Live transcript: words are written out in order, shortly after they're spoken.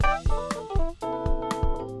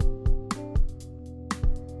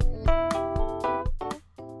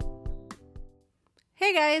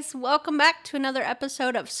Hey guys, welcome back to another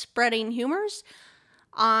episode of Spreading Humors.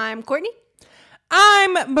 I'm Courtney.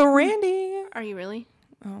 I'm Brandi. Are you really?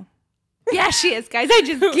 Oh. Yeah, she is, guys. I'm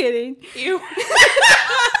just kidding. You.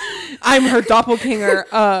 I'm her doppelganger.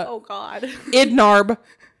 Oh, God. Idnarb.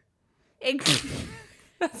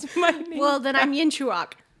 That's my name. Well, then I'm Yin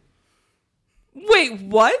Chuak. Wait,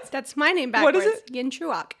 what? That's my name backwards. What is it? Yin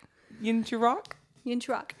Chuak. Yin Chirok? Yin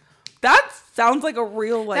Chuak. That sounds like a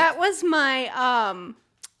real, like... That was my,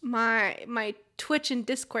 my Twitch and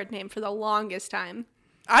Discord name for the longest time.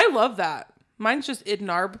 I love that. Mine's just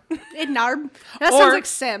Idnarb. Idnarb. That sounds like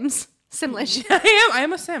Sims. Simlish. I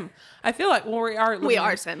am a Sim. I feel like, well, we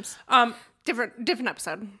are Sims. Different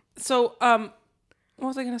episode. So, what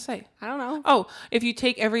was I going to say? I don't know. Oh, if you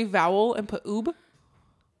take every vowel and put oob.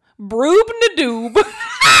 Broob nadoob.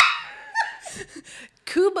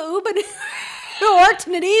 Kuba ooba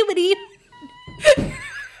ortnadibity.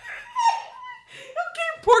 Okay,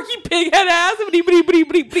 Porky Pig had ass.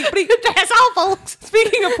 That's awful.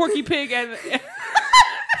 Speaking of Porky Pig and...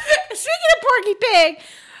 Speaking of Porky Pig,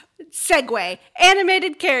 segue.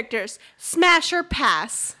 Animated characters. Smash or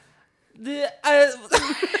pass? Okay,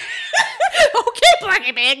 Porky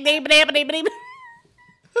Pig.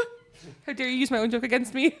 How dare you use my own joke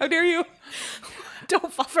against me? How dare you?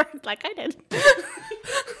 Don't fall for it like I did.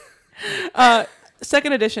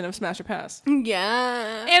 Second edition of Smash or Pass.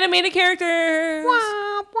 Yeah. Animated characters.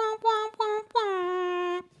 Wah, wah, wah, wah,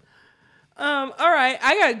 wah. All right.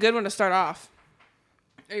 I got a good one to start off.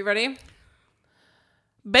 Are you ready?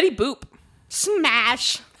 Betty Boop.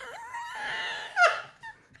 Smash.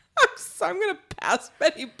 I'm gonna pass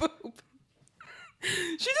Betty Boop.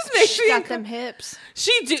 She just makes She got them hips.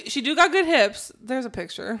 She do got good hips. There's a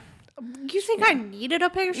picture. You think I needed a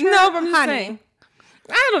picture? No, but I'm just saying.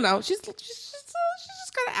 I don't know. She's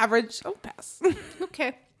just kind of average. Oh, pass.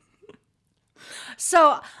 Okay.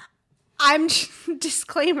 So,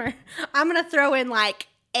 disclaimer. I'm going to throw in like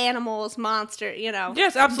animals, monster,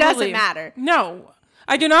 Yes, absolutely. Doesn't matter. No.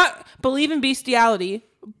 I do not believe in bestiality,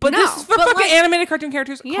 but No, this is for but fucking animated cartoon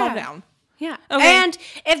characters. Yeah. Calm down. Yeah. Okay. And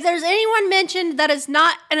if there's anyone mentioned that is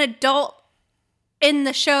not an adult in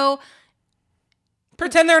the show,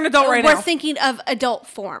 Pretend they're an adult right we're now. thinking of adult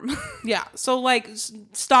form. Yeah. So, like,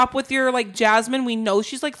 stop with your, like, Jasmine. We know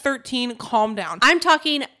she's, like, 13. Calm down. I'm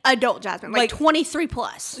talking adult Jasmine, like 23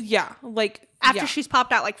 plus. Yeah. Like, After she's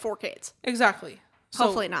popped out like 4 kids. Exactly. So,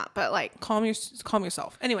 Hopefully not, but like. Calm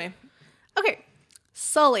yourself. Anyway. Okay.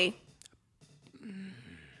 Sully.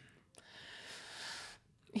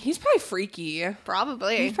 He's probably freaky.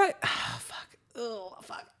 Probably. He's probably... Oh, fuck. Oh,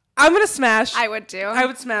 fuck. I'm going to smash. I would too. I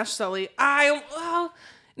would smash Sully.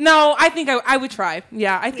 No, I think I would try.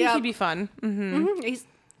 Yeah, I think he'd be fun. Mm-hmm. Mm-hmm.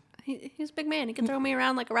 He's a big man. He can throw me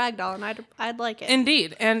around like a rag doll, and I'd like it.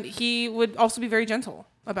 Indeed. And he would also be very gentle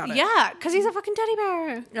about it. Yeah, because he's a fucking teddy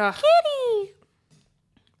bear. Ugh. Kitty.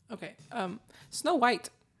 Okay. Snow White.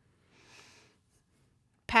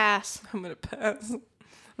 Pass. I'm going to pass.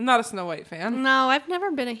 I'm not a Snow White fan. No, I've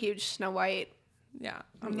never been a huge Snow White. Yeah,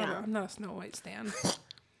 I'm not a Snow White stan.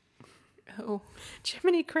 Oh.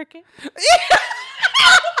 Jiminy Cricket.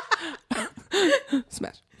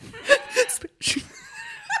 Smash.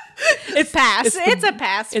 It's pass. It's a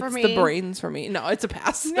pass for me. It's the brains for me. No, it's a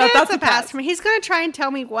pass. Yeah, That's a pass for me. He's going to try and tell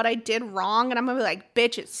me what I did wrong, and I'm going to be like,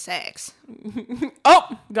 bitch, it's sex.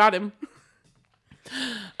 Oh, got him.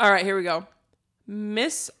 All right, here we go.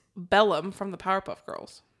 Miss Bellum from the Powerpuff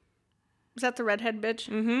Girls. Is that the redhead bitch?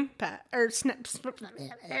 Mm-hmm.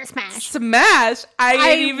 Smash. Smash? I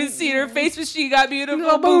ain't even seen her face, but she got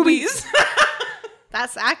beautiful boobies.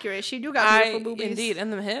 That's accurate. She do got beautiful boobies. Indeed.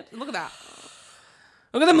 And them hips. Look at that.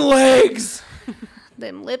 Look at them legs.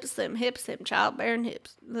 Them lips, them hips, them childbearing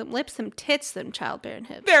hips. Them lips, them tits, them childbearing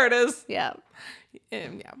hips. There it is. Yeah.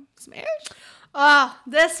 Yeah. Smash. Oh,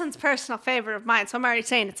 this one's personal favorite of mine, so I'm already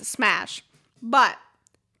saying it's a smash. But,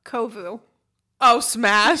 Kovu. Oh,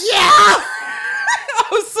 smash. Yeah!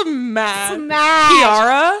 Oh, smash. Smash.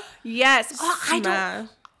 Kiara? Yes. Smash.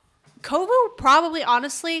 Kovu probably,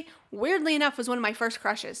 honestly, weirdly enough, was one of my first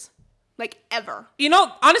crushes. Like, ever. You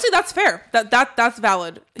know, honestly, that's fair. That's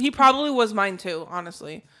valid. He probably was mine too,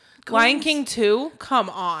 honestly. Gold. Lion King 2? Come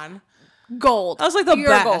on. Gold. That was like the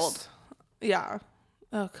best. Gold. Yeah.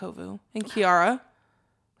 Oh, Kovu. And Kiara?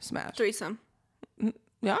 Smash. Threesome.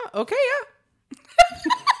 Yeah, okay, yeah.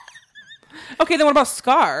 Okay, then what about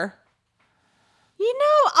Scar? You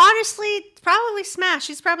know, honestly, probably smash.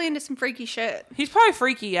 He's probably into some freaky shit. He's probably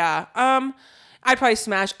freaky, yeah. I'd probably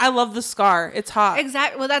smash. I love the Scar. It's hot.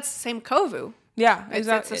 Exactly. Well, that's the same Kovu. Yeah,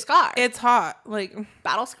 exactly. It's a Scar. It's hot. Like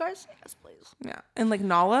battle scars? Yes, please. Yeah. And like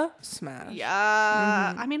Nala, smash.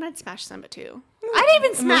 Yeah. Mm-hmm. I mean, I'd smash Simba too. Yeah, I didn't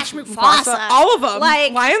even smash Mufasa. All of them.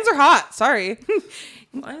 Like, lions are hot. Sorry.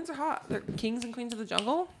 Lions are hot. They're kings and queens of the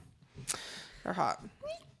jungle. They're hot.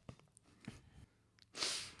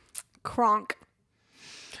 Kronk.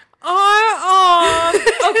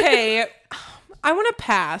 Okay. I want to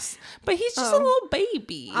pass, but he's just a little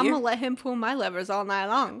baby. I'm gonna let him pull my levers all night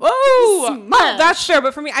long. Whoa! That's fair,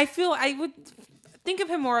 but for me, I would think of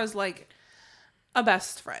him more as like a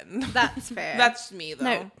best friend. That's fair. That's me,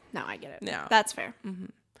 though. No, I get it. Yeah. That's fair. Mm-hmm.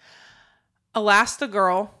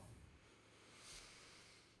 Elastigirl.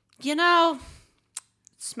 You know,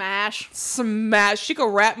 smash. She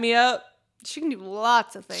could wrap me up. She can do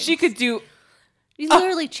lots of things. She could do... You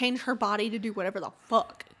literally change her body to do whatever the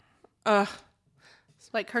fuck.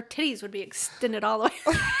 Like, her titties would be extended all the way.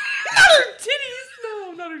 Not her titties.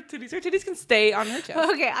 No, not her titties. Her titties can stay on her chest.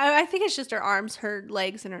 Okay, I think it's just her arms, her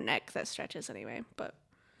legs, and her neck that stretches anyway. But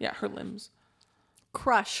yeah, her limbs.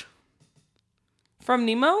 Crush. From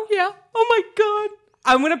Nemo? Yeah. Oh my god.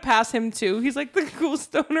 I'm going to pass him too. He's like the cool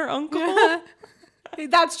stoner uncle.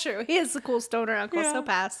 That's true. He is the cool stoner uncle, Yeah. so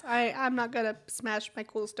pass. I'm not gonna smash my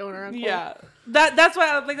cool stoner uncle. Yeah. That's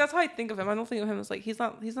why that's how I think of him. I don't think of him as like he's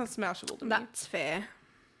not smashable to me. That's fair.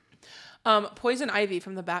 Poison Ivy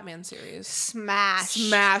from the Batman series. Smash.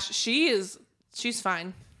 She's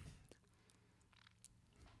fine.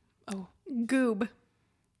 Oh. Goob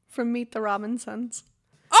from Meet the Robinsons.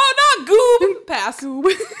 Oh, not Goob. Pass. Goob.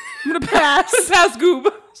 I'm gonna pass. Pass Goob.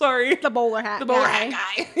 Sorry. The bowler hat. The bowler hat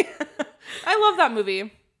guy. I love that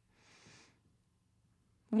movie.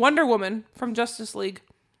 Wonder Woman from Justice League.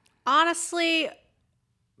 Honestly,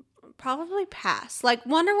 probably pass. Like,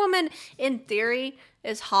 Wonder Woman, in theory,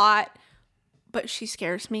 is hot, but she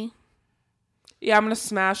scares me. Yeah, I'm gonna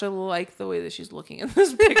smash. I like the way that she's looking in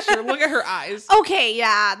this picture. Look at her eyes. Okay,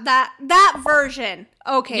 yeah, that version.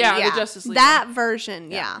 Okay, yeah, the Justice League that version,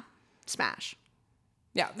 yeah. Smash.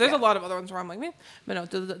 Yeah, there's a lot of other ones where I'm like, man, but no,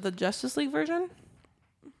 the Justice League version.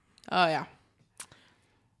 Oh yeah,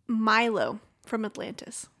 Milo from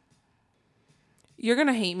Atlantis. You're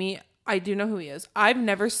gonna hate me. I do know who he is. I've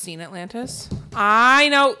never seen Atlantis. I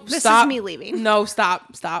know. This Stop. is me leaving. No,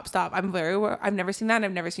 stop. I've never seen that. And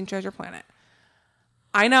I've never seen Treasure Planet.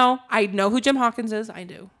 I know who Jim Hawkins is. I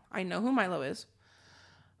do. I know who Milo is.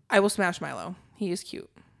 I will smash Milo. He is cute.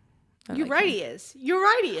 You're right, he is. You're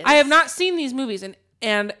right, he is. I have not seen these movies,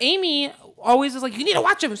 and Amy always is like, you need to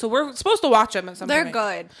watch them. So we're supposed to watch them at some They're point.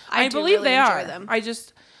 good. I do believe really they enjoy are. them.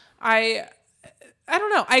 I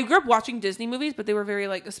don't know. I grew up watching Disney movies, but they were very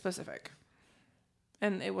like specific,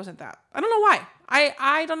 and it wasn't that. I don't know why.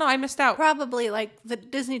 I don't know. I missed out. Probably like the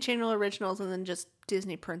Disney Channel originals and then just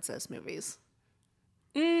Disney princess movies.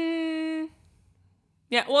 Yeah.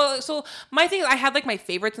 Well, so my thing is I had like my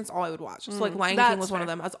favorites. That's all I would watch. So like Lion King was one of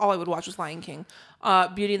them. That's all I would watch was Lion King.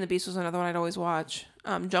 Beauty and the Beast was another one I'd always watch.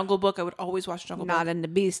 Jungle Book. I would always watch Jungle Book. Not into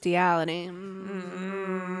bestiality.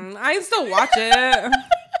 I still watch it.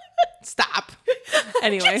 Stop.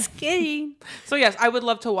 Anyway. Just kidding. So yes, I would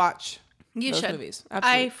love to watch You those should. movies.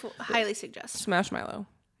 Absolutely. I highly suggest. Smash Milo.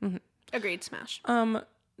 Agreed. Smash.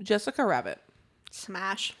 Jessica Rabbit.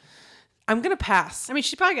 Smash. I'm gonna pass. I mean,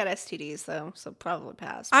 she's probably got STDs though, so probably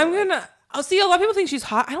pass. I'll see. A lot of people think she's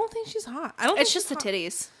hot. I don't think she's hot. It's just the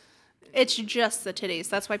titties. It's just the titties.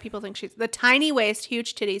 That's why people think she's the tiny waist,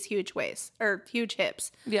 huge titties, huge waist, or huge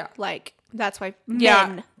hips. Yeah. Like that's why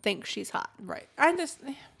men think she's hot. Right. I just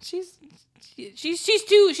she's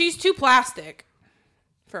too plastic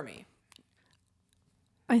for me.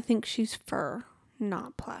 I think she's fur,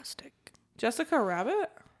 not plastic. Jessica Rabbit?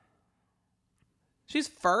 She's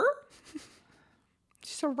fur?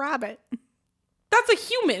 She's a rabbit. That's a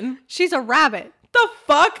human. She's a rabbit. The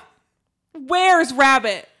fuck? Where's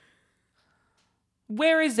Rabbit?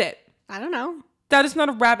 Where is it? I don't know. That is not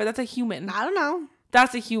a rabbit. That's a human. I don't know.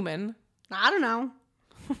 That's a human. I don't know.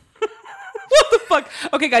 What the fuck?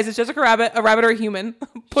 Okay, guys, it's Jessica Rabbit, a rabbit or a human.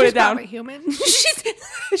 Put it down. She's human.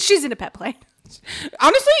 she's in a pet play.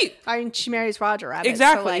 Honestly, I mean, she marries Roger Rabbit.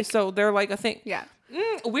 exactly. So they're like a thing. Yeah.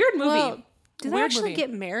 Weird movie. Well, do they Weird actually movie.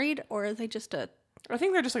 get married, or are they just a? I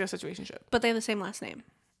think they're just like a situationship. But they have the same last name.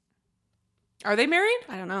 Are they married?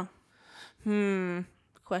 I don't know.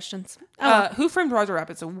 Questions. Who Framed Roger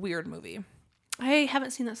Rabbit's a weird movie. I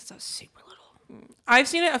haven't seen that since I was super little. I've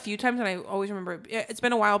seen it a few times, and I always remember it's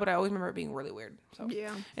been a while, but I always remember it being really weird. So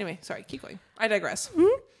Yeah. Anyway, sorry, keep going. I digress.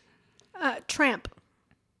 Tramp.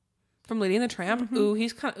 From Lady and the Tramp. Ooh,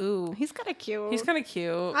 he's kind of He's kind of cute. He's kind of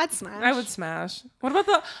cute. I'd smash. I would smash. What about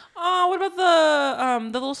the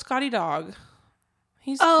little Scotty dog?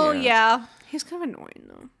 He's cute. yeah. He's kind of annoying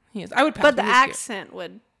though. He is. I would pass. But the He's cute. accent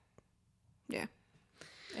would. Yeah.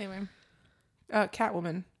 Anyway,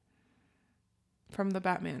 Catwoman from the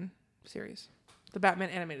Batman series, the Batman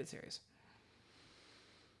animated series.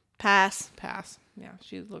 Pass. Yeah,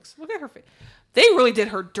 look at her face. They really did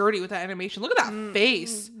her dirty with that animation. Look at that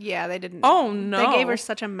face. Yeah, they didn't. Oh, no. They gave her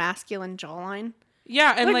such a masculine jawline.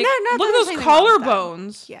 Yeah, and Like, look at those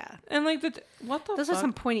collarbones. Yeah. And what the Those fuck? are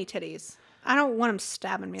some pointy titties. I don't want them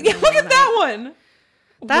stabbing me. Yeah, look at that one.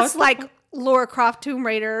 That's like Lara Croft Tomb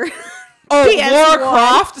Raider. Oh, PS1. Lara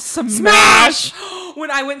Croft smash.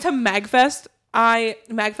 When I went to MagFest,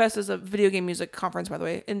 MagFest is a video game music conference, by the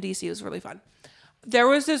way, in DC. It was really fun. There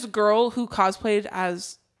was this girl who cosplayed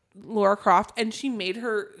as Lara Croft, and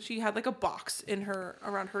she had like a box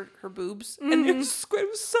around her boobs, and it was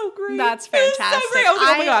so great. That's fantastic. It was so great. I was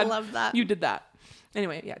like, oh my God, love that. You did that.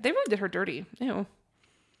 Anyway, yeah, they really did her dirty. Ew.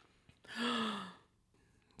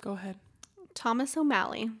 Go ahead. Thomas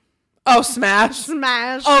O'Malley. Oh, smash.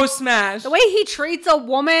 Smash. Oh, smash. The way he treats a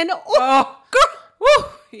woman. Oh, girl. Woo.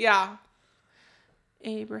 Yeah.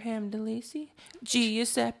 Abraham DeLacy,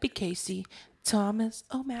 Giuseppe Casey, Thomas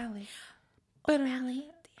O'Malley. O'Malley.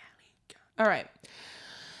 All right.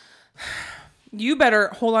 You better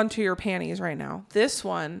hold on to your panties right now. This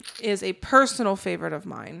one is a personal favorite of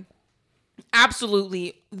mine.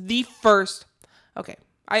 Absolutely the first. Okay.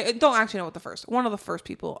 I don't actually know what the first. One of the first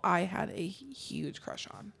people I had a huge crush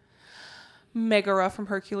on. Megara from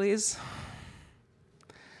Hercules.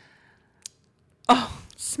 Oh.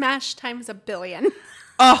 Smash times a billion.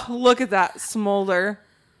 Oh, look at that smolder.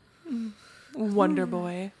 Wonder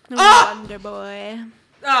Boy. Wonder Boy.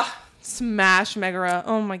 Ah, smash Megara.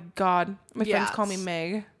 Oh my God. My friends Yes. call me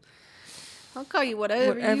Meg. I'll call you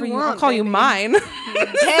whatever you want. I'll call you mine.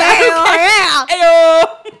 Hell yeah. Ayo.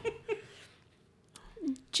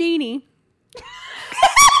 Genie.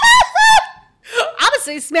 I would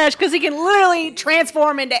say Smash because he can literally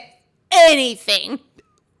transform into anything.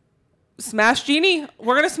 Smash Genie.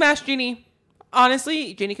 We're going to smash Genie.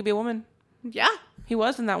 Honestly, Genie could be a woman. Yeah. He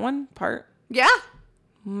was in that one part. Yeah.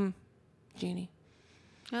 Genie.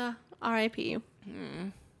 R.I.P.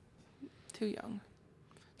 Too young.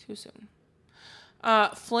 Too soon.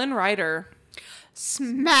 Flynn Rider.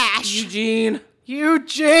 Smash. Eugene.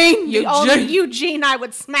 Eugene. The only Eugene I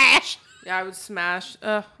would smash. Yeah, I would smash.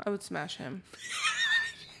 I would smash him.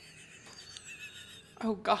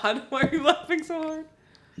 Oh God, why are you laughing so hard?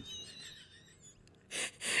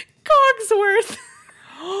 Cogsworth.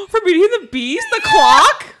 For Beauty and the Beast, the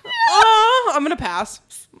clock. Oh, I'm gonna pass.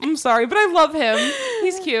 I'm sorry, but I love him.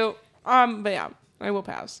 He's cute. But yeah, I will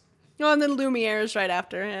pass. Oh, and then Lumiere's right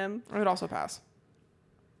after him. I would also pass.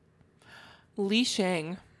 Li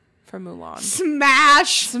Shang from Mulan.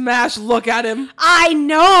 Smash. Look at him. I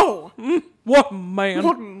know. What man.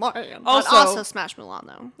 What man. Also- Also smash Mulan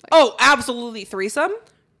though. Like, Oh, absolutely threesome.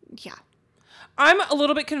 yeah. I'm a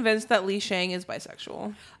little bit convinced that Li Shang is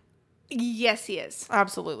bisexual. Yes, he is.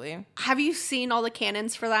 Absolutely. Have you seen all the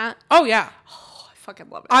canons for that? Oh yeah. Oh, I fucking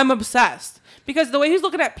love it. I'm obsessed. Because the way he's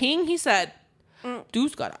looking at Ping, he said,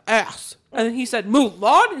 dude's got an ass. And then he said,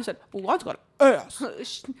 Mulan. And he said, Mulan's got an ass.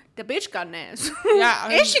 The bitch got an ass. Yeah.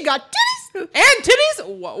 And she got titties. And titties.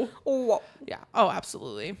 Whoa. Whoa. Yeah. Oh,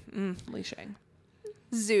 absolutely. Li Shang.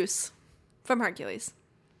 Zeus from Hercules.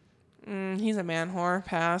 He's a man whore.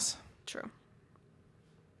 Pass. True.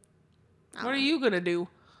 What are you going to do?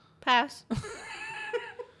 Pass.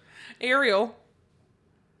 Ariel.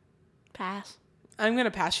 Pass. I'm going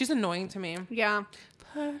to pass. She's annoying to me. Yeah.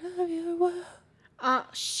 Part of your world.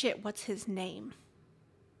 Shit, what's his name?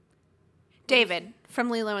 David from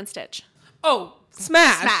Lilo and Stitch. Oh,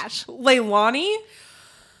 smash. Smash. Leilani.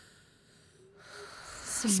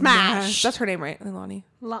 Smash. That's her name, right? Leilani.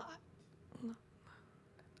 Not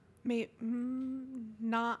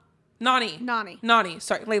Nani. Nani.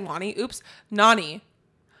 Sorry, Leilani. Oops. Nani.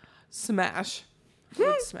 Smash. I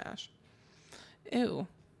would smash. Ew.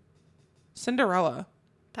 Cinderella.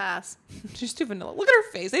 Pass. She's too vanilla. Look at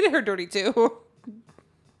her face. They did her dirty too.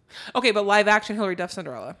 Okay, but live action Hilary Duff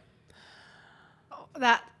Cinderella.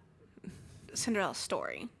 That Cinderella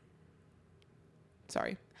story.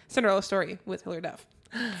 Sorry. Cinderella story with Hilary Duff.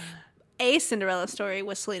 A Cinderella story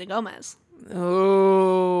with Selena Gomez.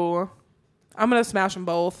 Oh. I'm going to smash them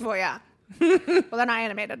both. Well, yeah. Well, they're not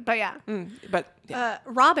animated, but yeah. But yeah.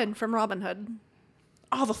 Robin from Robin Hood.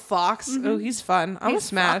 Oh, the fox. Oh, he's fun. I'm He's a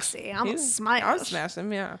smash. foxy. I'm a smash. I would smash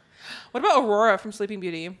him, yeah. What about Aurora from Sleeping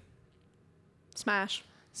Beauty? Smash.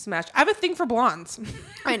 Smash. I have a thing for blondes.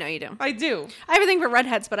 I know you do. I do. I have a thing for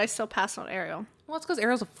redheads, but I still pass on Ariel. Well, it's because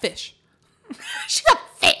Ariel's a fish. She's a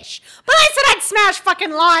fish. But I said I'd smash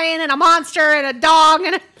fucking lion and a monster and a dog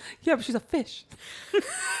and a... Yeah, but she's a fish.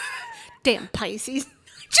 Damn Pisces.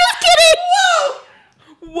 Just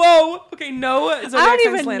kidding. Whoa. Okay, no. I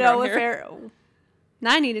don't even know if Ariel...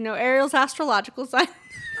 Now I need to know Ariel's astrological sign.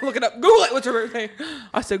 Look it up. Google it. What's her birthday?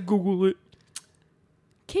 I said Google it.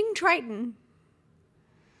 King Triton.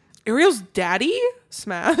 Ariel's daddy?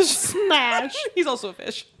 Smash. Smash. He's also a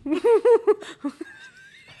fish.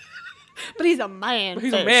 But he's a man.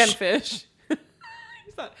 He's a man fish.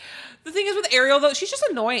 He's not. The thing is with Ariel though, she's just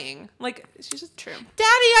annoying. Like she's just True. Daddy,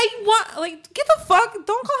 I want like get the fuck.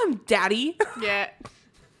 Don't call him daddy. Yeah.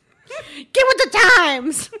 Get with the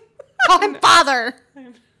times. Call him father.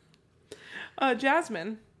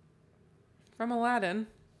 Jasmine from Aladdin.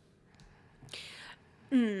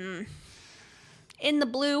 In the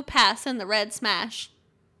blue, pass. In the red, smash.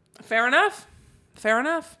 Fair enough. Fair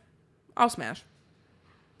enough. I'll smash.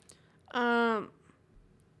 Fuck.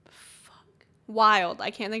 Wild.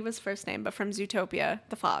 I can't think of his first name, but from Zootopia,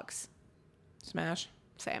 the fox. Smash.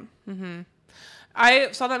 Same.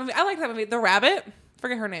 I saw that movie. I like that movie. The Rabbit.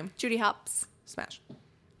 Forget her name. Judy Hopps. Smash.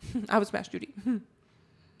 I would smash Judy.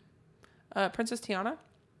 Princess Tiana.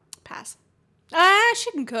 Pass.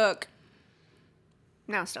 She can cook.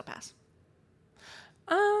 No, still pass.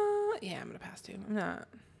 Yeah, I'm gonna pass too. I'm not.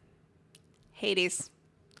 Hades.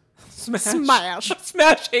 Smash. Smash.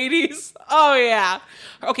 Smash Hades. Oh yeah.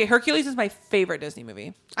 Okay, Hercules is my favorite Disney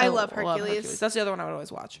movie. I love Hercules. That's the other one I would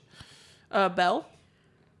always watch. Belle.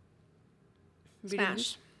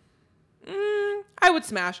 Smash. I would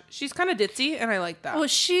smash. She's kind of ditzy, and I like that. Oh,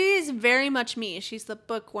 she's very much me. She's the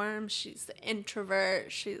bookworm. She's the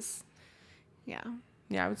introvert. She's, yeah.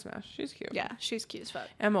 Yeah, I would smash. She's cute. Yeah, she's cute as fuck.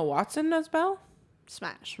 Emma Watson as Belle.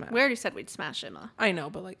 Smash. Smash. We already said we'd smash Emma. I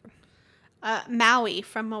know, but like, Maui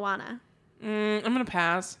from Moana. I'm gonna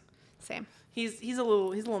pass. Same. He's a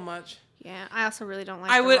little much. Yeah, I also really don't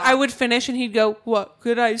like. I would finish, and he'd go, "What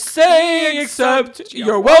could I say except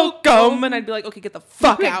you're welcome?" And I'd be like, "Okay, get the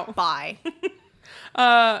fuck out." Bye.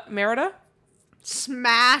 Merida.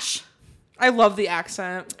 Smash. I love the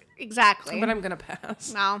accent, Exactly. but I'm gonna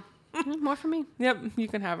pass. No. More for me. Yep, you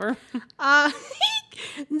can have her.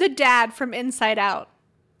 The dad from Inside Out.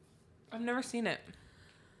 I've never seen it.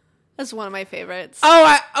 That's one of my favorites.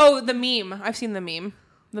 The meme. I've seen the meme.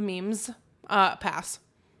 The memes. Pass.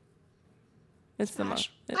 It's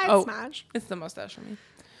Smash. the Smash. It's the mustache for me.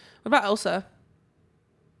 What about Elsa?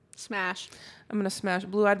 Smash. I'm gonna smash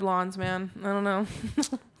blue-eyed blondes, man. I don't know.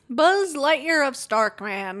 Buzz Lightyear of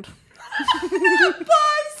Starkland.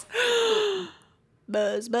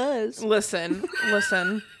 Buzz. Listen.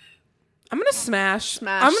 I'm gonna smash.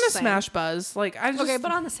 Smash, I'm gonna same. smash Buzz. Like I just. Okay,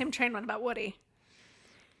 but on the same train, what about Woody?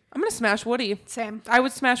 I'm gonna smash Woody. Same. I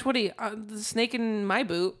would smash Woody. The snake in my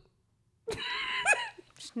boot.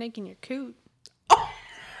 Snake in your coot.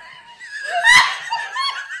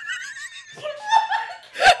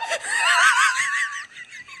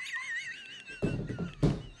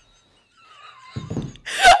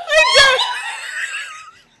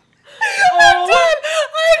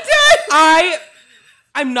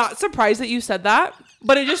 I'm not surprised that you said that,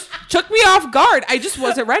 but it just took me off guard. I just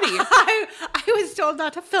wasn't ready. I was told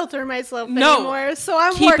not to filter myself anymore, so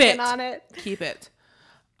I'm working on it. Keep it.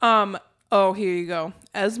 Oh, here you go.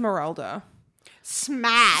 Esmeralda.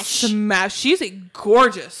 Smash. She's a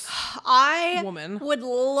gorgeous I woman. Would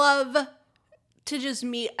love to just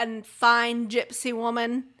meet a fine gypsy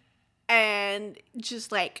woman and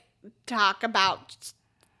just like talk about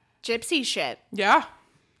gypsy shit. Yeah.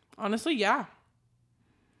 Honestly, yeah.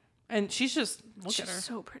 And she's just look She's at her.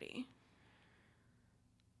 So pretty.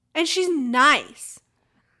 And she's nice.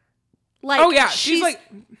 Like, oh yeah, she's like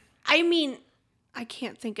I mean, I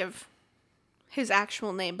can't think of his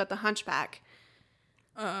actual name, but the Hunchback.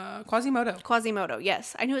 Quasimodo,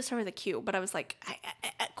 yes. I knew it started with a Q, but I was like,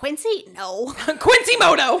 Quincy? No.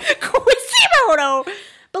 Quincymodo.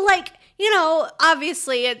 But like, you know,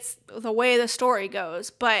 obviously it's the way the story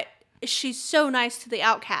goes, but she's so nice to the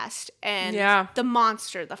outcast and the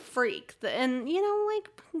monster, the freak, and you know, like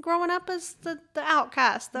growing up as the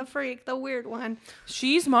outcast, the freak, the weird one.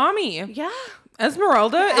 She's mommy. Yeah.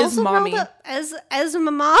 Esmeralda is mommy.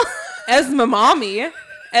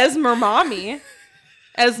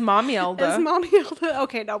 Esmeralda.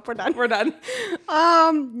 Okay, nope, we're done. We're done.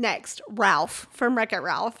 Next, Ralph from Wreck-It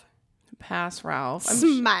Ralph. Pass Ralph.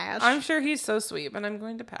 Smash. I'm sure he's so sweet, but I'm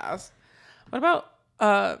going to pass. What about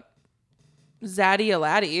Zaddy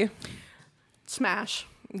Aladdy? Smash.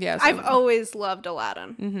 Yes. I've always loved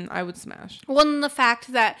Aladdin. Mm-hmm, I would smash. Well, and the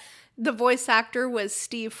fact that the voice actor was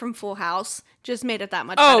Steve from Full House just made it that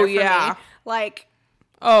much better for me. Like.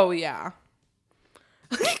 Oh, yeah.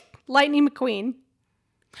 Lightning McQueen.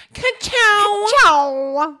 Ka-chow.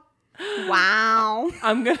 Ka-chow. Wow.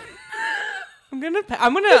 I'm gonna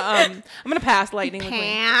pass Lightning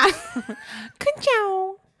McQueen.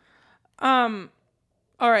 Ka-chow.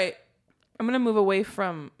 All right. I'm going to move away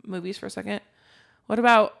from movies for a second. What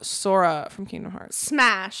about Sora from Kingdom Hearts?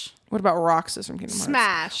 Smash. What about Roxas from Kingdom Hearts?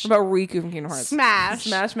 Smash. What about Riku from Kingdom Hearts? Smash.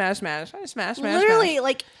 Smash, smash, smash. Smash, smash, Literally, smash.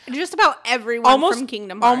 like, just about everyone from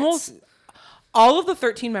Kingdom Hearts. Almost all of the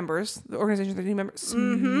 13 members, the organization 13 members,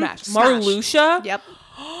 smash. Smash. Marluxia? Yep.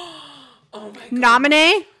 Oh my god.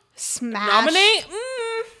 Nominate? Smash. Nominate?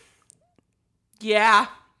 Yeah.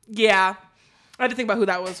 Yeah. I had to think about who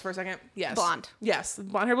that was for a second. Yes. Blonde. Yes.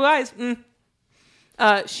 Blonde hair, blue eyes.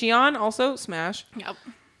 Xion also smash. Yep.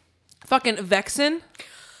 Fucking Vexen.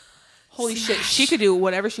 Holy shit. She could do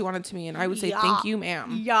whatever she wanted to me and I would say thank you,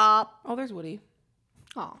 ma'am. Yup. Oh, there's Woody.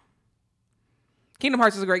 Oh. Kingdom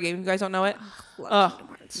Hearts is a great game. You guys don't know it? Love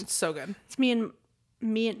Kingdom Hearts. It's so good. It's me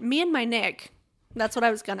and my Nick. That's what I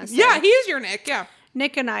was gonna say. Yeah, he is your Nick. Yeah.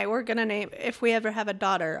 Nick and I, we're gonna name, if we ever have a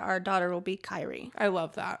daughter, our daughter will be Kyrie. I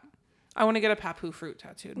love that. I want to get a Papu fruit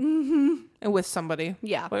tattooed. Mm-hmm. And with somebody.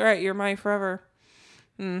 Yeah. All right, you're my forever.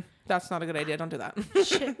 That's not a good idea. Don't do that.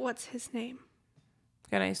 Shit, what's his name?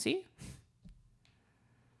 Can I see?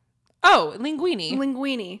 Oh, Linguini.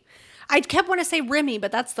 Linguini. I kept wanting to say Remy,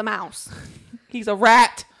 but that's the mouse. He's a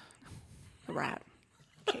rat. A rat.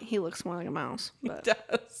 Okay, he looks more like a mouse. But He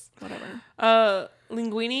does. whatever.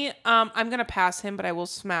 Linguini. I'm gonna pass him, but I will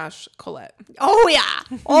smash Colette. Oh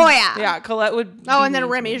yeah. Oh yeah. Yeah, Colette would. Oh, and then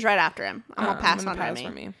Remy's right after him. I'm gonna pass on pass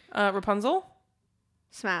Remy. Rapunzel.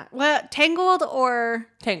 Smash. Well, Tangled or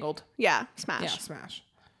Tangled. yeah, Smash. Yeah, smash.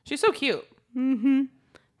 She's so cute.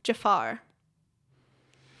 Jafar.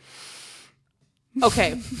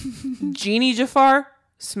 Okay. Genie Jafar.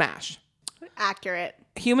 Smash. Accurate.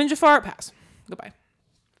 Human Jafar. Pass. Goodbye.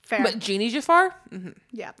 Fair. But Genie Jafar.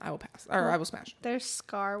 Yeah. I will pass. Or I will smash. There's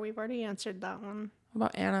Scar. We've already answered that one. What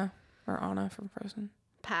about Anna or Anna from Frozen?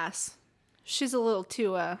 Pass. She's a little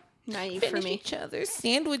too naive for me. Each other's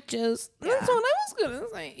sandwiches. Yeah. That's what I was gonna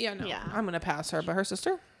say. Yeah, no. Yeah. I'm gonna pass her, but her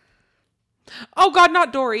sister. Oh God,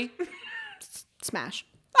 not Dory. Smash.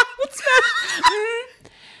 I would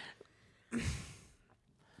smash.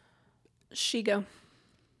 Shigo.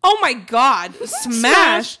 Oh my God,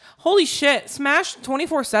 smash! Holy shit, smash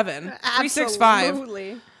 24/7, 365,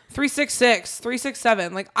 Absolutely. 366,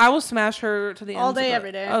 367. Like I will smash her to the All end day, of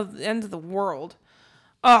every day. of the end of the world.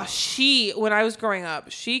 Oh, when I was growing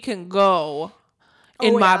up, she can go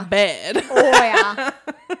in my bed. Oh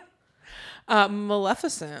yeah.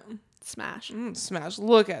 Maleficent. Smash. Smash.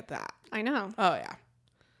 Look at that. I know. Oh, yeah.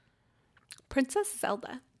 Princess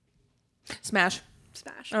Zelda. Smash.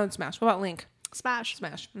 Smash. Oh, and smash. What about Link? Smash.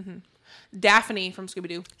 Smash. Daphne from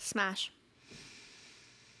Scooby-Doo. Smash.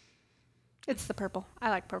 It's the purple. I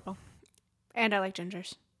like purple. And I like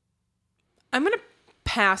gingers. I'm going to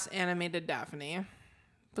pass animated Daphne.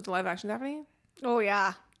 But the live action Daphne? Oh,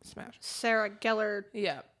 yeah. Smash. Sarah Gellar,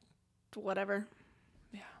 Yeah. whatever.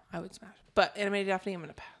 Yeah, I would smash. But animated Daphne, I'm going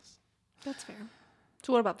to pass. That's fair.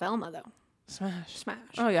 So what about Velma, though? Smash. Smash.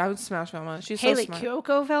 Oh, yeah, I would smash Velma. She's Haley so smart.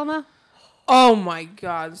 Kiyoko Velma? Oh, my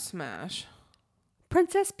God. Smash.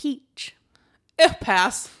 Princess Peach.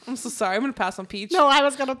 Pass. I'm so sorry. I'm going to pass on Peach. No, I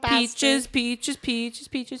was going to pass. Peaches, peaches, peaches,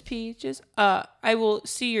 peaches, peaches. I will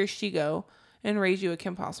see your Shigo and raise you a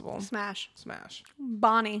Kim Possible. Smash. Smash.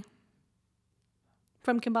 Bonnie.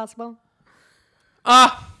 From Kim Possible.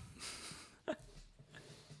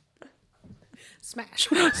 Smash.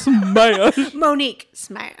 Smash. Monique.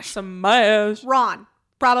 Smash. Smash. Ron.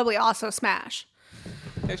 Probably also smash.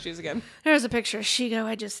 There she is again. There's a picture of Shigo.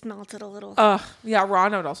 I just melted a little. Yeah,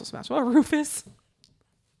 Ron I would also smash. Well, Rufus.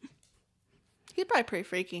 He's probably pretty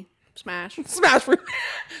freaky. Smash. Smash.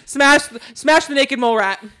 Smash the naked mole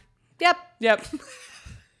rat. Yep.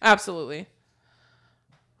 Absolutely.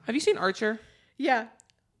 Have you seen Archer? Yeah.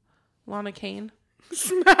 Lana Kane.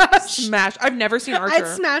 Smash. I've never seen Archer.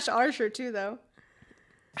 I'd smash Archer too, though.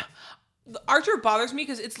 Archer bothers me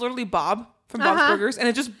because it's literally Bob from Bob's Burgers, and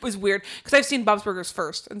it just was weird because I've seen Bob's Burgers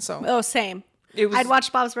first, and so Same. I'd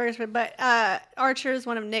watch Bob's Burgers, but Archer is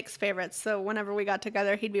one of Nick's favorites. So whenever we got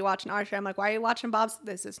together, he'd be watching Archer. I'm like, why are you watching Bob's?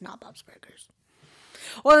 This is not Bob's Burgers.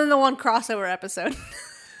 Well, then the one crossover episode.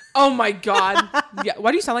 Oh my God. Yeah.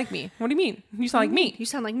 Why do you sound like me? What do you mean? You sound like me. You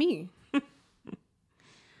sound like me.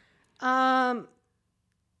 I'm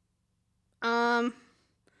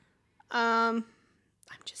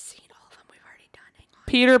just seeing all of them we've already done. Hang on.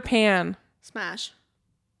 Peter Pan. Smash.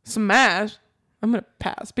 Smash. I'm gonna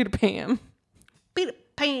pass. Peter Pan. Peter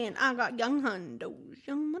Pan. I got young hundos,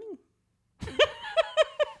 young money.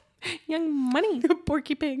 Young money.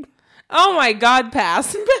 Porky Pig. Oh my God,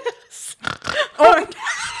 pass. Pass. Oh. I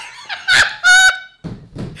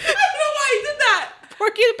don't know why I did that.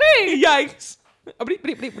 Porky the Pig. Yikes.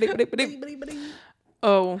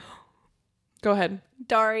 Oh. Go ahead.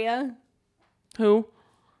 Daria. Who?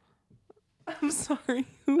 I'm sorry.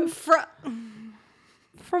 Who? From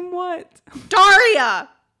what? Daria!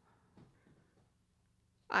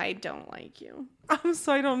 I don't like you. I'm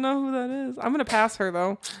sorry, I don't know who that is. I'm going to pass her,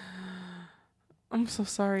 though. I'm so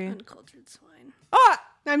sorry. Uncultured swine. Ah!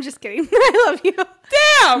 I'm just kidding. I love you.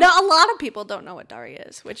 Damn! No, a lot of people don't know what Daria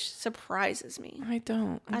is, which surprises me. I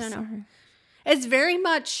don't. I don't know. It's very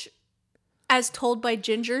much as told by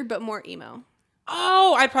Ginger, but more emo.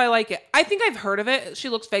 Oh, I'd probably like it. I think I've heard of it. She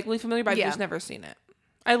looks vaguely familiar, but I've just never seen it.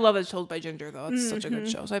 I love It's Told by Ginger, though. It's such a good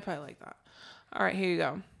show, so I probably like that. All right, here you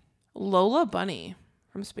go. Lola Bunny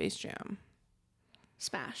from Space Jam.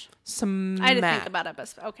 Smash. Smash. I had to think about it,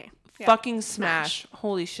 but okay. Yeah. Fucking smash.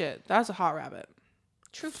 Holy shit. That's a hot rabbit.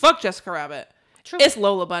 True. Fuck Jessica Rabbit. True. It's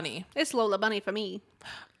Lola Bunny. It's Lola Bunny for me.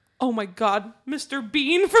 Oh my god. Mr.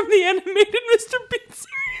 Bean from the animated Mr. Bean series.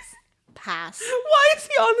 Pass. Why is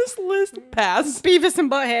he on this list? Pass. Beavis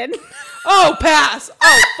and Butthead. Oh, pass.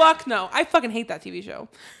 Oh, fuck no. I fucking hate that TV show.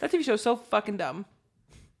 That TV show is so fucking dumb.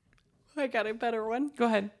 I got a better one. Go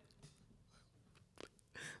ahead.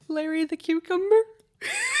 Larry the Cucumber.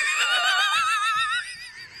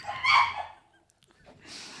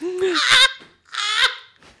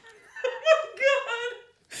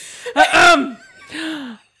 Oh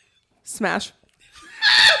Smash.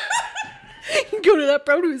 Go to that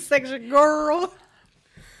produce section, girl.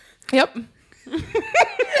 Yep.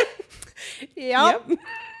 Yep.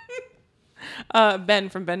 Ben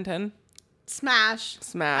from Ben 10. Smash.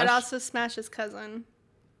 Smash. I'd also smash his cousin.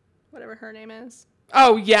 Whatever her name is.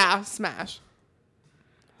 Oh, yeah. Smash.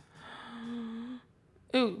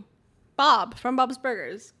 Ooh. Bob from Bob's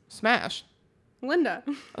Burgers. Smash. Linda.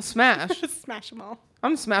 A smash. Smash them all.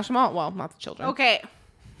 I'm gonna smash them all. Well, not the children. Okay.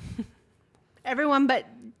 Everyone but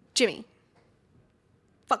Jimmy.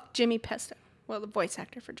 Fuck Jimmy Pesto. Well, the voice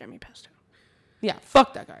actor for Jimmy Pesto. Yeah,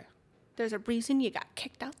 fuck that guy. There's a reason you got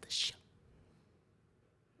kicked out the show.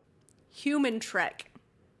 Human Trek.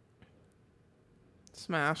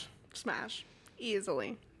 Smash. Smash.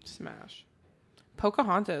 Easily. Smash.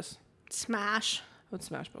 Pocahontas. Smash. I would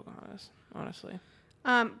smash Pocahontas, honestly.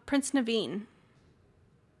 Prince Naveen.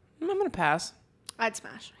 I'm gonna pass. I'd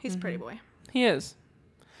smash. He's a pretty boy. He is.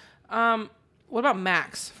 What about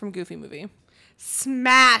Max from Goofy Movie?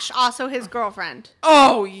 Smash. Also his girlfriend.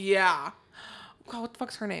 Oh, yeah. God, what the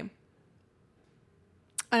fuck's her name?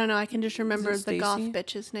 I don't know. I can just remember the Stacey? goth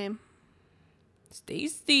bitch's name. Stacy.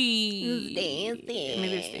 Stacy.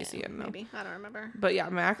 Maybe it's Stacy. I don't know. Maybe. I don't remember. But yeah,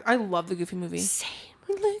 Max. I love the Goofy Movie. Same.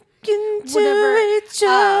 Look into Whatever. each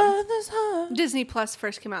other's heart. Disney Plus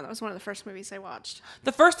first came out. That was one of the first movies I watched.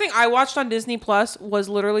 The first thing I watched on Disney Plus was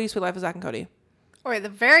literally Sweet Life of Zack and Cody. Or the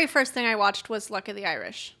very first thing I watched was Luck of the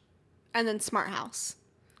Irish. And then Smart House.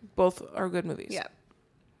 Both are good movies. Yep.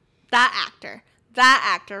 That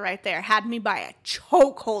actor right there had me by a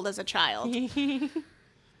chokehold as a child. He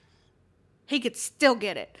could still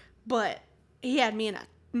get it, but he had me in a,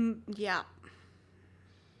 yeah.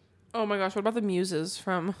 Oh my gosh, what about the Muses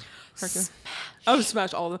from Hercules? I would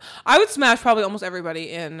smash all of them. I would smash probably almost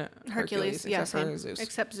everybody in Hercules yeah, except for Zeus.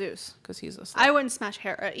 Except Zeus. Because he's a slut. I wouldn't smash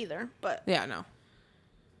Hera either, but. Yeah, no.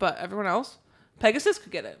 But everyone else? Pegasus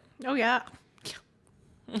could get it. Oh, yeah.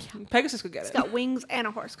 Pegasus could get He's it. got wings and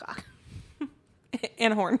a horse cock.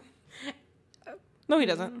 And a horn. No, he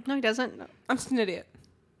doesn't. No, he doesn't. No. I'm just an idiot.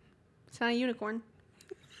 It's not a unicorn.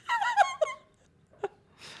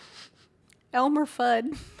 Elmer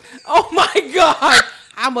Fudd. Oh my god!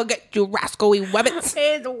 I'm gonna get you rascally webbits.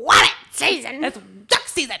 It's wabbit season. It's duck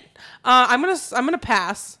season. I'm gonna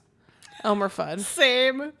pass. Elmer Fudd.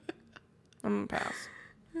 Same. I'm gonna pass.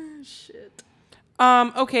 Oh, shit.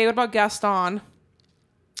 Okay, what about Gaston?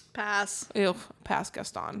 Pass. Ew, pass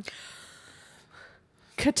Gaston.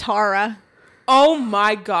 Katara. Oh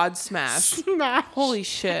my god, smash. Smash. Holy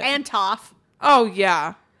shit. And Toph. Oh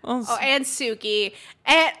yeah. Oh, and Suki.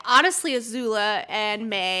 And honestly, Azula and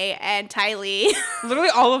May and Tylee. Literally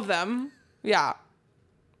all of them. Yeah.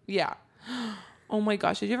 Yeah. Oh my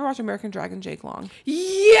gosh, did you ever watch American Dragon Jake Long?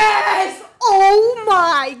 Yes! Oh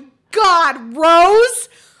my god, Rose!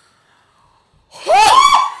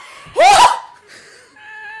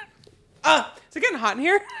 Is it getting hot in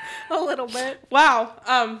here? A little bit.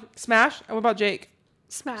 Wow. Smash. And what about Jake?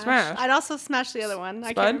 Smash. Smash. I'd also smash the other one.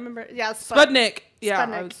 I Spud? can't remember. Yeah, Spud. Spudnik. Yeah,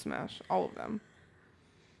 Spudnik. I would smash all of them.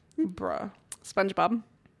 Bruh. SpongeBob.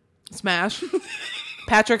 Smash.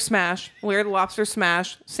 Patrick, smash. Larry the Lobster,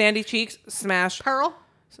 smash. Sandy Cheeks, smash. Pearl.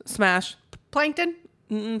 Smash. Plankton.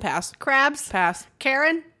 Pass. Crabs. Pass.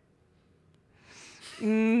 Karen.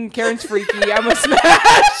 Karen's freaky. I'm a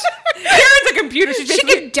smash. Karen's a computer. She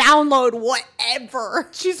can download whatever.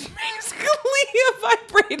 She's basically a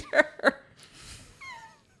vibrator.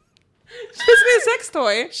 She's basically a sex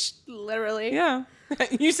toy. Literally. Yeah.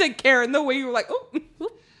 You said Karen the way you were like,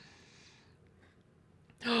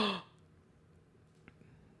 oh.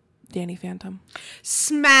 Danny Phantom.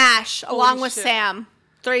 Smash. Holy along with shit. Sam.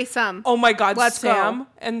 Threesome. Oh my God. Let's Sam go.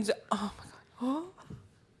 And oh my God.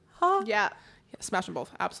 Huh? Yeah. Smash them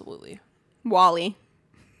both. Absolutely. Wally.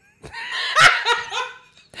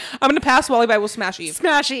 I'm going to pass Wally, but I will smash Eve.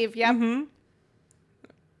 Smash Eve. Yep. Mm-hmm.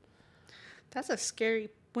 That's a scary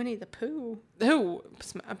Winnie the Pooh. Who?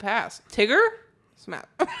 Pass. Tigger? Smash.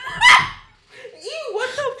 Ew, what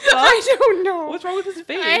the fuck? I don't know. What's wrong with his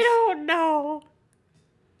face? I don't know.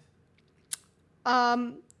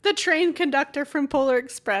 The train conductor from Polar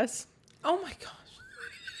Express. Oh my gosh.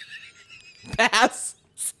 Pass.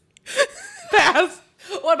 Pass.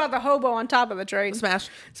 What about the hobo on top of the train? Smash.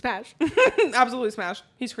 Smash. Absolutely smash.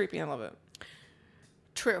 He's creepy. I love it.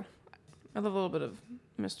 True. I love a little bit of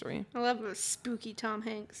mystery. I love a spooky Tom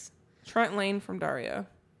Hanks. Trent Lane from Daria.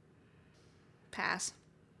 Pass.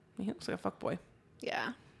 He looks like a fuckboy.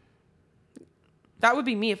 Yeah. That would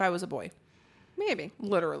be me if I was a boy. Maybe.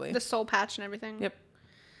 Literally. The soul patch and everything. Yep.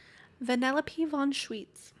 Vanellope von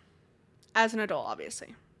Schweetz. As an adult,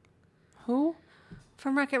 obviously. Who?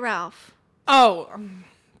 From Wreck-It Ralph. Oh.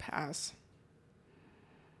 Pass.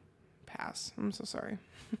 Pass. I'm so sorry.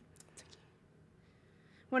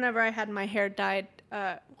 Whenever I had my hair dyed,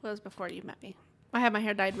 was before you met me. I had my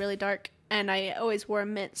hair dyed really dark, and I always wore a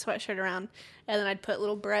mint sweatshirt around, and then I'd put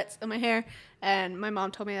little barrettes in my hair, and my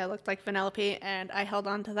mom told me I looked like Vanellope, and I held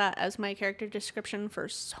on to that as my character description for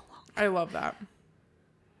so long. I love that.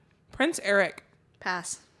 Prince Eric.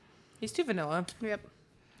 Pass. He's too vanilla. Yep.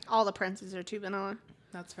 All the princes are too vanilla.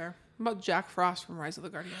 That's fair. What about Jack Frost from Rise of the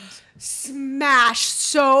Guardians? Smash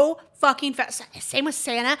so fucking fast. Same with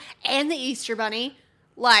Santa and the Easter Bunny.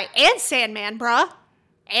 And Sandman, bruh.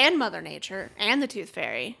 And Mother Nature. And the Tooth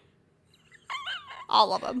Fairy.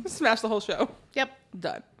 All of them. Smash the whole show. Yep.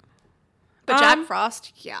 Done. But Jack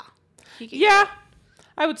Frost, yeah. Yeah.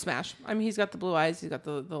 I would smash. I mean, he's got the blue eyes. He's got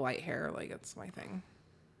the light hair. Like, that's my thing.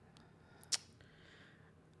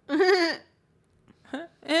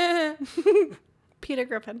 Peter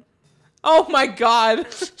Griffin. Oh my God.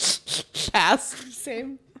 Pass.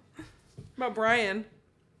 Same. What about Brian?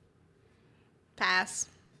 Pass.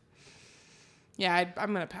 Yeah,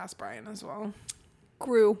 I'm going to pass Brian as well.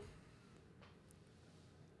 Gru.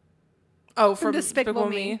 Oh, from Despicable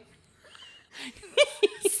Me.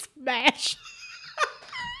 Smash.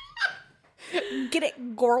 Get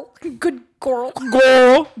it, girl. Good girl.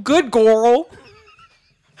 Girl. Good girl.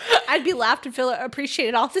 I'd be laughed and feel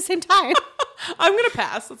appreciated all at the same time. I'm going to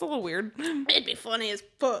pass. That's a little weird. It'd be funny as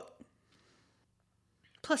fuck.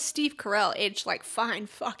 Plus, Steve Carell aged like fine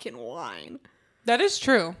fucking wine. That is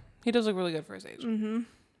true. He does look really good for his age. Mm-hmm.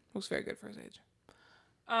 Looks very good for his age.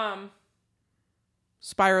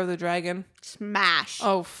 Spyro the Dragon. Smash.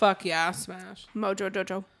 Oh, fuck yeah. Smash. Mojo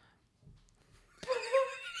Jojo.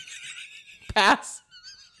 Pass.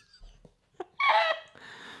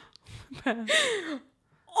 Pass.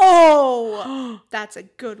 Oh, that's a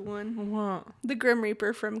good one. What? The Grim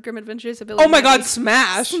Reaper from Grim Adventures of Billy. Oh my God,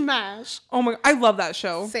 smash. Smash. Oh my, I love that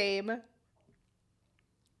show. Same.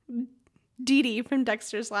 Dee Dee from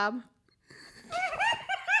Dexter's Lab.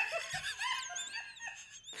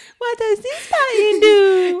 What does this button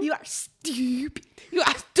do? You are stupid. You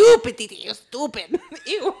are stupid, Dee Dee. You're stupid.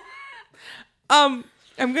 Ew. I'm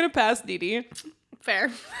gonna pass Dee Dee. Fair.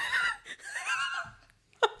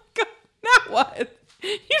 Oh God. Now what?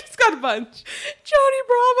 You just got a bunch. Johnny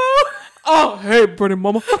Bravo. Oh, hey, Brandi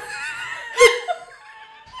Mama. Why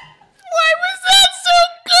was that so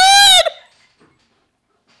good?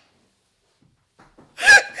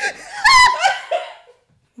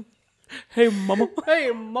 Hey, Mama. Hey,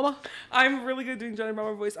 Mama. I'm really good at doing Johnny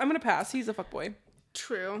Bravo voice. I'm going to pass. He's a fuckboy.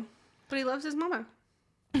 True. But he loves his mama.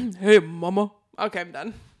 Hey, Mama. Okay, I'm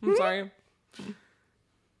done. I'm sorry.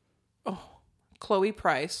 Oh, Chloe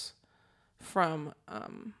Price from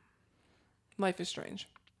Life is Strange.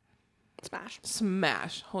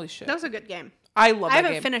 Smash. Holy shit. That was a good game. I love that game. I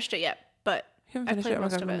haven't finished it yet, but you haven't finished it?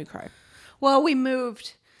 most of it. Made me cry. Well, we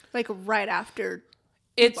moved like right after.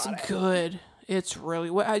 It's good. It's really.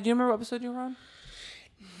 Do you remember what episode you were on?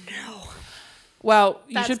 No. Well,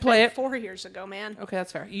 you should play it. 4 years ago, man. Okay,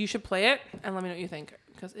 that's fair. You should play it and let me know what you think,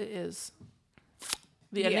 because it is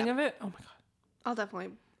the ending of it. Oh my God. I'll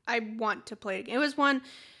definitely. I want to play it again. It was one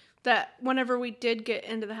that whenever we did get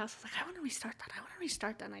into the house, I was like, I want to restart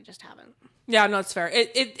that. And I just haven't. Yeah, no, it's fair.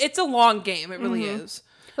 It's a long game. It really is.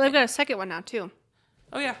 Well, they've got a second one now too.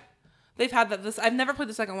 Oh yeah, They've had that. I've never played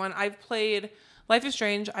the second one. I've played Life is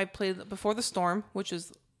Strange. I've played Before the Storm, which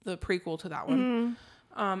is the prequel to that one.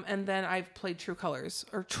 And then I've played True Colors,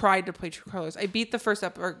 or tried to play True Colors. I beat the first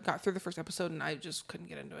or got through the first episode, and I just couldn't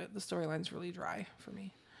get into it. The storyline's really dry for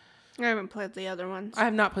me. I haven't played the other ones. I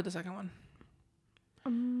have not played the second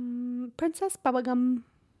one. Princess Bubblegum.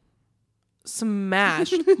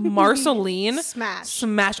 Smash. Marceline.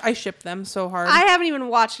 Smash. I ship them so hard. I haven't even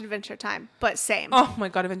watched Adventure Time, but same. Oh my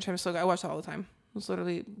god, Adventure Time is so good. I watch it all the time. It's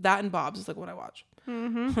literally that and Bob's is like what I watch.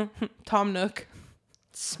 Tom Nook.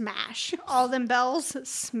 Smash. All them bells.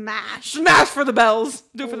 Smash. Smash for the bells.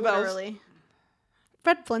 Do it for the bells. Literally.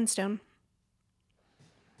 Fred Flintstone.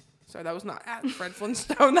 Sorry, that was not at Fred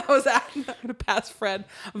Flintstone. That was at, I'm going to pass Fred.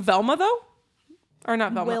 Velma, though? Or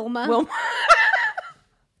not Velma. Wilma.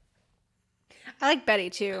 I like Betty,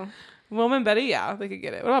 too. Wilma and Betty, yeah, they could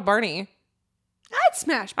get it. What about Barney? I'd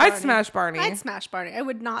smash Barney. I'd smash Barney. I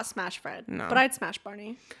would not smash Fred. No. But I'd smash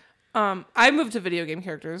Barney. I moved to video game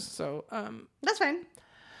characters, so... That's fine.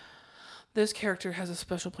 This character has a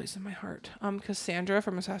special place in my heart. Cassandra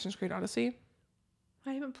from Assassin's Creed Odyssey.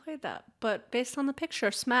 I haven't played that, but based on the picture,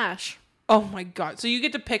 smash. Oh my god. So you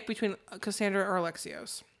get to pick between Cassandra or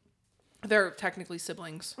Alexios. They're technically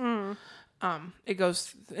siblings. It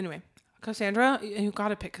goes... Anyway. Cassandra, you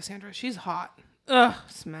gotta pick Cassandra. She's hot. Ugh,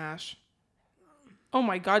 smash. Oh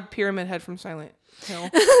my god, Pyramid Head from Silent Hill.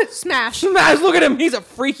 Smash. Smash, look at him. He's a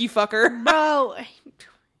freaky fucker. Bro,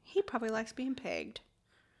 he probably likes being pegged.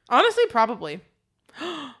 Honestly, probably.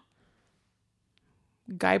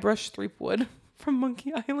 Guybrush Threepwood from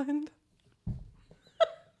Monkey Island.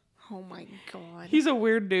 Oh my god. He's a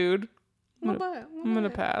weird dude. I'm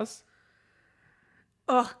gonna pass.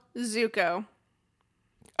 Ugh, Zuko.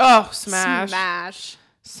 Oh, smash.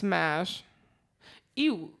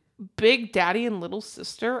 Ew, Big Daddy and Little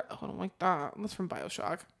Sister. Oh, I don't like that. That's from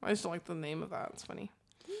BioShock. I just don't like the name of that. It's funny.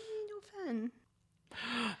 No fun.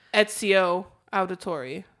 Ezio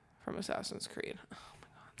Auditore from Assassin's Creed. Oh my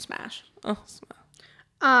god. Smash. Oh,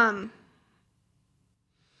 smash.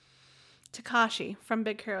 Takashi from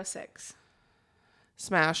Big Hero 6.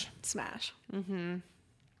 Smash.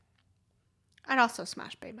 I'd also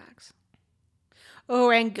smash Baymax.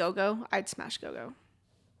 Oh, and Go-Go. I'd smash Go-Go.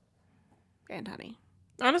 And Honey.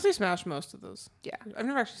 Honestly, smash most of those. Yeah. I've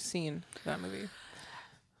never actually seen that movie.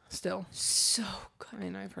 Still. So good. I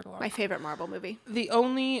mean, I've heard a lot. My favorite Marvel movie. My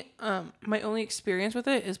only experience with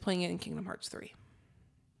it is playing it in Kingdom Hearts 3.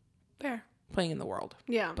 Fair. Playing in the world.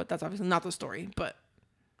 Yeah. But that's obviously not the story, but.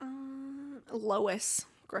 Lois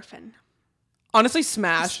Griffin. Honestly,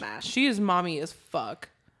 smash. She is mommy as fuck.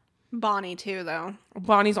 Bonnie, too, though.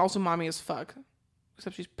 Bonnie's also mommy as fuck.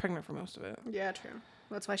 Except she's pregnant for most of it. Yeah, true.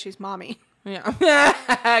 That's why she's mommy.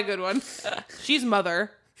 Yeah. Good one. She's mother.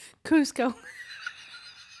 Cusco.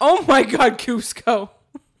 Oh my god, Cusco.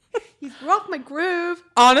 You threw off my groove.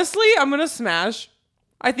 Honestly, I'm gonna smash.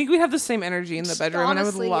 I think we have the same energy in the bedroom, and I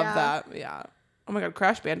would love that. Yeah. Oh my god,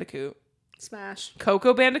 Crash Bandicoot. Smash.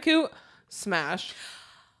 Coco Bandicoot. Smash.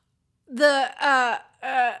 The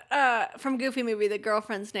from Goofy movie, the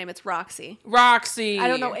girlfriend's name, it's Roxy. I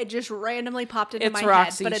don't know, it just randomly popped into my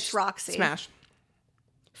Roxy. head, but it's Roxy. Smash.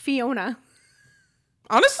 Fiona.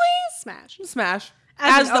 Honestly? Smash.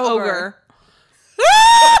 As the ogre.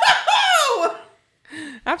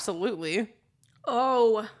 Absolutely.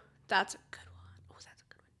 Oh, that's a good one.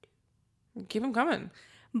 Too. Keep them coming.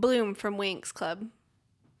 Bloom from Winx Club.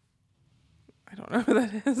 I don't know who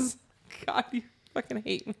that is. God, you fucking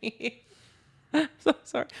hate me. So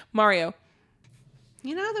sorry. Mario.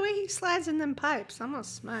 You know, the way he slides in them pipes, I'm gonna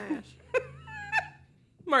smash.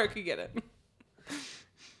 Mario could get it.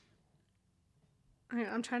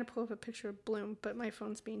 I'm trying to pull up a picture of Bloom, but my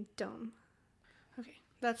phone's being dumb. Okay,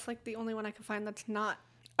 that's like the only one I can find that's not.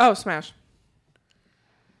 Oh, smash.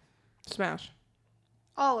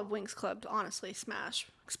 All of Winx Club, honestly, smash.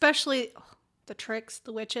 Especially the tricks,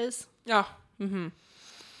 the witches. Oh, Yeah, I'm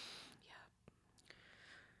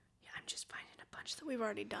just finding a bunch that we've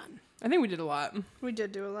already done. I think we did a lot. We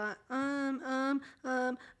did do a lot.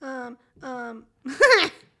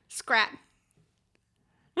 Scrat.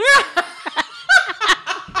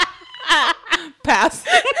 Pass.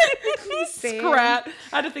 Scrat.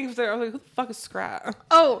 I had to think there. I was like, who the fuck is Scrat?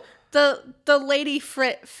 Oh, the lady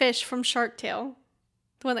fish from Shark Tale.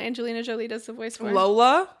 The one that Angelina Jolie does the voice for.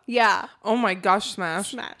 Lola? Yeah. Oh my gosh,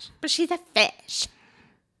 smash. But she's a fish.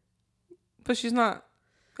 But she's not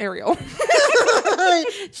Ariel.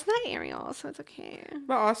 She's not Ariel, so it's okay.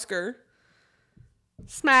 But Oscar.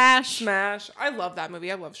 Smash. I love that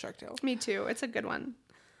movie. I love Shark Tale. Me too. It's a good one.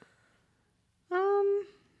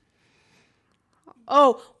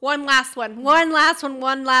 Oh, one last one. One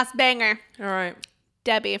last banger. All right.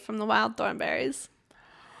 Debbie from the Wild Thornberries.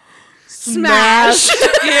 Smash.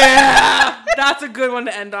 Yeah. That's a good one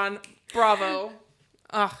to end on. Bravo.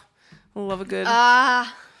 Ugh. I love a good.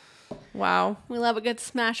 Wow. We love a good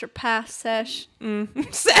smash or pass sesh.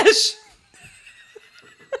 Sesh.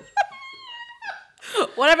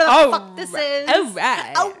 Whatever the fuck this is. All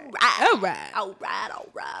right.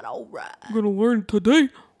 I'm going to learn today.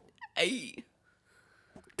 Hey.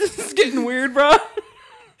 This is getting weird, bro.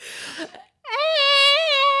 And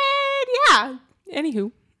yeah.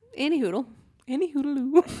 Anywho. Any hoodle. Any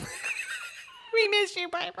hoodaloo. We miss you,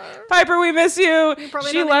 Piper. Piper, we miss you. You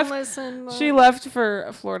probably don't even listen. But... She left for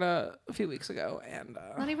Florida a few weeks ago, and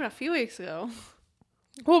not even a few weeks ago.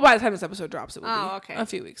 Well, by the time this episode drops, it will be okay. a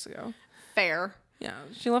few weeks ago. Fair. Yeah,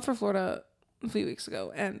 she left for Florida a few weeks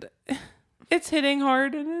ago, and it's hitting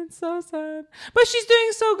hard, and it's so sad. But she's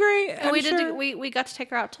doing so great. And we got to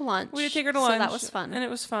take her out to lunch. We did take her to lunch. So that was fun. And it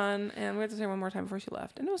was fun, and we had to say her one more time before she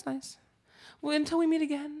left, and it was nice. Well, until we meet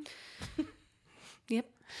again. Yep.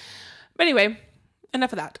 But anyway,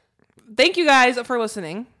 enough of that. Thank you guys for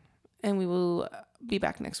listening, and we will be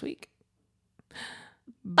back next week.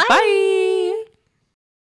 Bye. Bye.